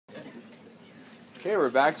Okay,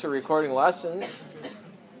 we're back to recording lessons.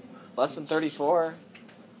 Lesson 34.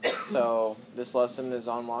 So this lesson is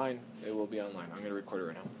online. It will be online. I'm going to record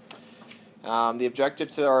it right now. The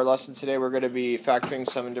objective to our lesson today, we're going to be factoring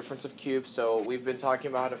sum and difference of cubes. So we've been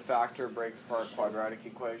talking about how to factor, break apart quadratic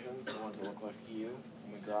equations, the ones that look like U,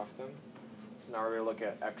 when we graph them. So now we're going to look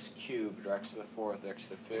at x cubed, or x to the fourth, x to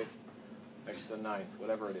the fifth, x to the ninth,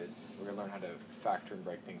 whatever it is. We're going to learn how to factor and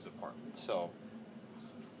break things apart. So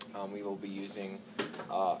we will be using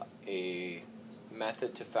a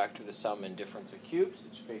method to factor the sum and difference of cubes.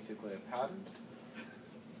 It's basically a pattern.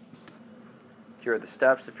 Here are the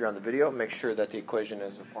steps. If you're on the video, make sure that the equation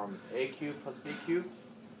is a form of a cubed plus b cubed.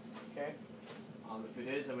 Okay. If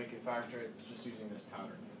it is, then we can factor it just using this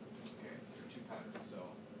pattern. Okay. There are two patterns. So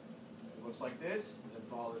it looks like this, and then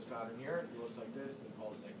follow this pattern here. It looks like this, and then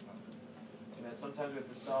follow the second pattern. And then sometimes we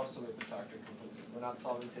have to solve, so we have to factor completely. We're not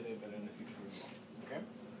solving today, but in the future we will. Okay.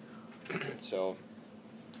 So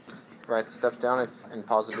write the steps down and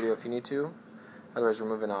pause the video if you need to. Otherwise, we're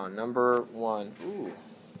moving on. Number one. Ooh,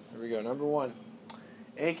 here we go. Number one.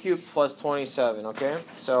 A cubed plus 27. Okay.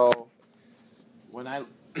 So when I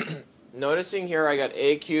noticing here, I got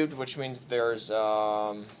a cubed, which means there's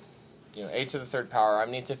a to the third power. I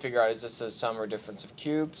need to figure out, is this a sum or difference of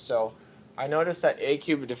cubes? So I noticed that a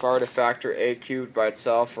cubed, if I were to factor a cubed by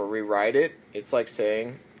itself or rewrite it, it's like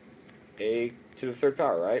saying a to the third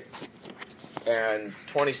power, right? And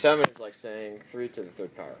 27 is like saying 3 to the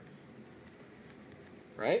third power.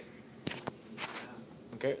 Right?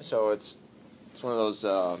 Okay, so it's one of those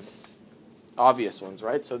obvious ones,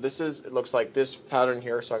 right? So it looks like this pattern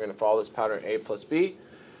here, so I'm going to follow this pattern, a plus b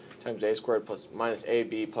times a squared plus minus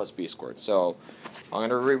ab plus b squared. So I'm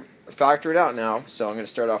going to factor it out now. So I'm going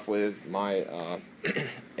to start off with my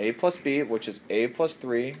a plus b, which is a plus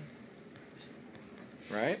 3,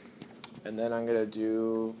 right? And then I'm going to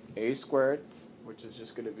do a squared, which is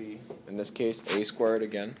just going to be, in this case, a squared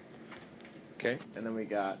again. Okay, and then we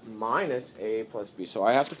got minus a plus b. So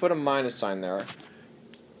I have to put a minus sign there.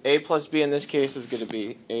 A plus b in this case is going to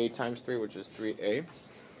be a times 3, which is 3a.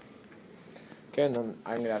 Okay, and then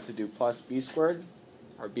I'm going to have to do plus b squared.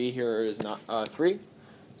 Our b here is not 3,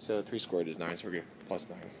 so 3 squared is 9, so we're going to plus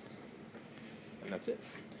 9. And that's it.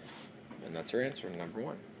 And that's our answer, number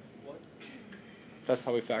 1. That's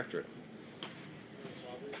how we factor it.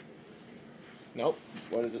 Nope.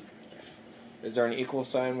 What is it? Is there an equal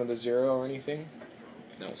sign with a 0 or anything?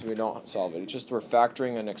 No, so we don't solve it. It's just we're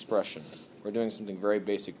factoring an expression. We're doing something very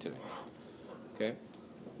basic today. Okay?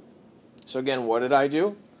 So again, what did I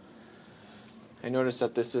do? I noticed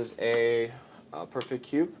that this is a perfect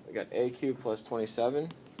cube. We got a cubed plus 27.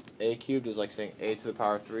 A cubed is like saying a to the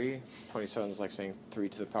power 3. 27 is like saying 3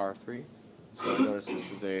 to the power 3. So notice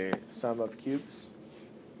this is a sum of cubes.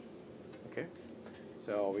 Okay?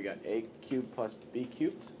 So we got a cubed plus b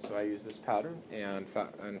cubed. So I use this pattern and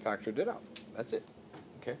factored it out. That's it.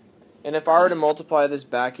 Okay. And if I were to multiply this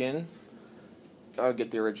back in, I would get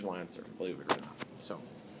the original answer, believe it or not. So,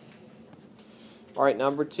 all right,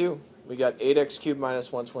 number 2. We got 8x cubed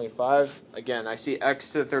minus 125. Again, I see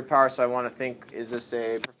x to the third power, so I want to think, is this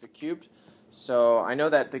a perfect cubed? So I know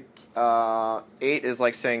that the 8 is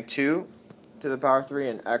like saying 2 to the power 3,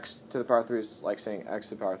 and x to the power 3 is like saying x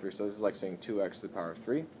to the power 3, so this is like saying 2x to the power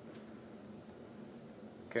 3.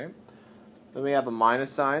 Okay. Then we have a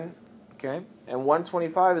minus sign, okay? And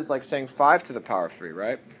 125 is like saying 5 to the power 3,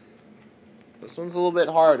 right? This one's a little bit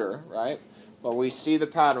harder, right? But we see the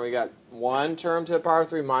pattern. We got one term to the power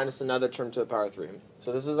 3 minus another term to the power 3.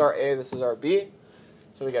 So this is our a, this is our b.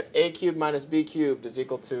 So we got a cubed minus b cubed is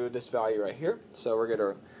equal to this value right here. So we're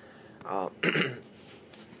going to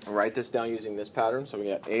write this down using this pattern. So we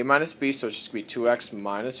got a minus b, so it's just going to be 2x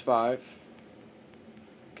minus 5.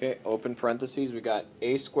 Okay, open parentheses. We got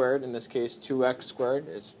a squared. In this case, 2x squared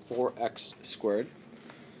is 4x squared.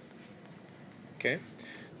 Okay.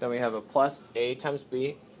 Then we have a plus a times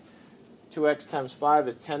b. 2x times 5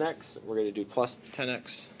 is 10x. We're going to do plus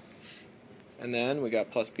 10x. And then we got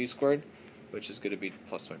plus b squared, which is going to be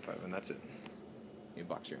plus 25. And that's it. You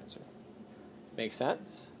box your answer. Make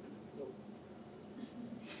sense?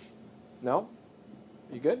 No?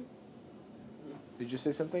 You good? Did you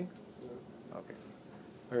say something? Okay.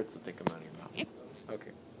 I heard something come out of your mouth.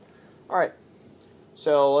 Okay. All right.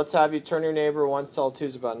 So let's have you turn your neighbor. 1 solve 2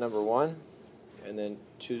 is about number 1. And then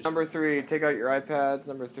choose number 3. Take out your iPads.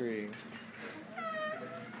 Number 3.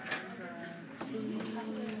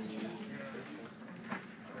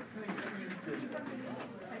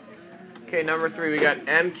 Okay, number 3. We got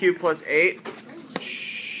m cubed plus 8.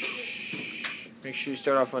 Shh. Make sure you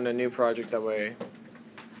start off on a new project. That way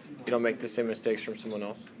you don't make the same mistakes from someone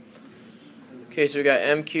else. Okay, so we got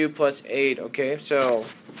m cubed plus 8. Okay, so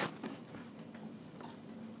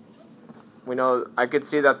we know, I could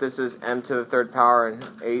see that this is m to the third power, and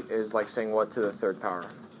 8 is like saying what to the third power?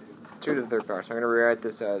 2 to the third power. So I'm going to rewrite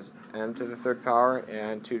this as m to the third power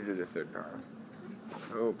and 2 to the third power.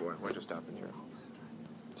 Oh boy, what just happened here?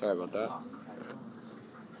 Sorry about that.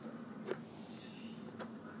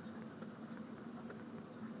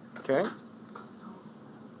 Okay.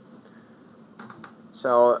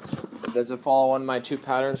 So, does it follow one of my two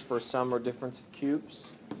patterns for sum or difference of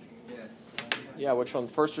cubes? Yes. Yeah, which one?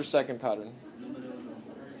 First or second pattern?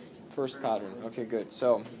 First pattern. Okay, good.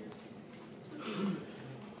 So,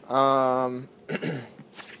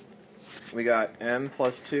 we got m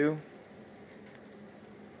plus 2.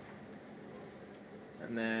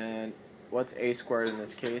 And then, what's a squared in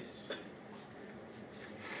this case?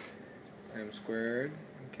 M squared.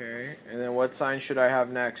 Okay. And then what sign should I have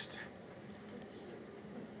next?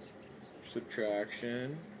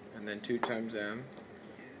 Subtraction. And then 2 times m.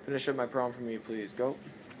 Finish up my problem for me, please. Go.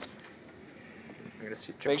 I'm gonna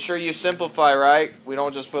see. Make sure you simplify, right? We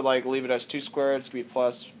don't just put like, leave it as 2 squared. It's going to be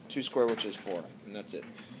plus 2 squared, which is 4. And that's it.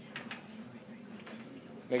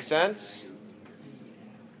 Make sense?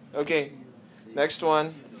 Okay. Next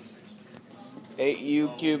one.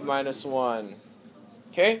 8u cubed minus 1.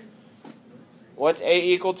 Okay? What's a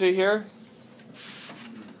equal to here?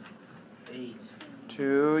 8.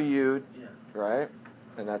 2u, right?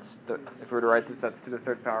 And that's, if we were to write this, that's to the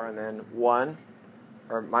third power. And then 1,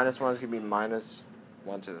 or minus 1 is going to be minus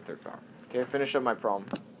 1 to the third power. Okay, finish up my problem.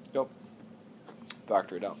 Go.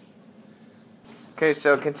 Factor it out. Okay,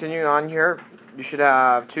 so continuing on here, you should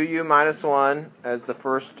have 2u minus 1 as the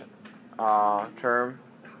first term,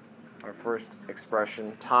 our first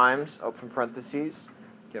expression, times, open parentheses,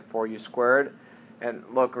 get 4u squared. And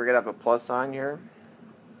look, we're going to have a plus sign here.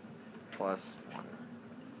 Plus 1.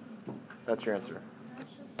 That's your answer.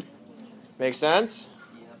 Make sense?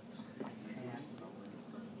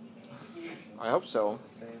 I hope so.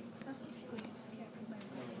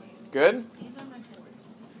 Good?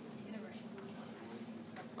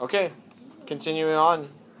 Okay, continuing on.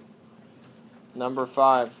 Number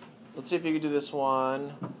 5. Let's see if you can do this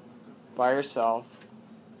one by yourself.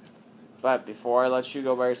 But before I let you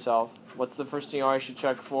go by yourself, what's the first thing you always should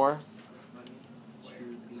check for?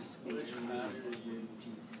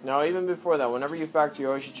 No, even before that, whenever you factor, you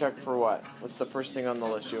always should check for what? What's the first thing on the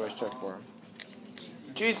list you always check for?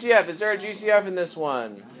 GCF. Is there a GCF in this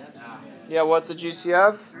one? Yeah, what's the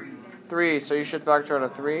GCF? 3. So you should factor out a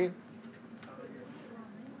 3.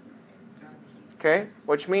 Okay,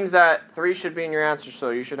 which means that 3 should be in your answer, so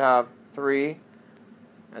you should have 3,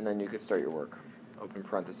 and then you could start your work. Open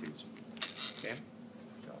parentheses. Okay,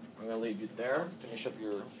 so I'm going to leave you there. Finish up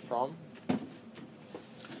your problem.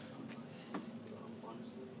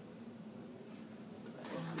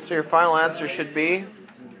 So your final answer should be,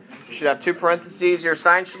 you should have 2 parentheses. Your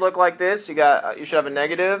sign should look like this. You should have a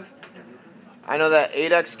negative. I know that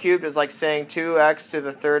 8x cubed is like saying 2x to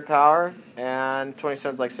the third power, and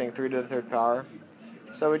 27 is like saying 3 to the third power.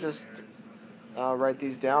 So we just write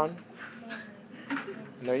these down. And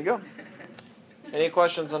there you go. Any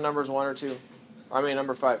questions on numbers 1 or 2? I mean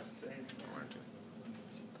number 5.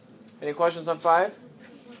 Any questions on 5?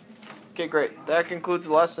 Okay, great. That concludes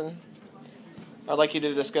the lesson. I'd like you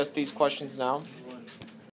to discuss these questions now.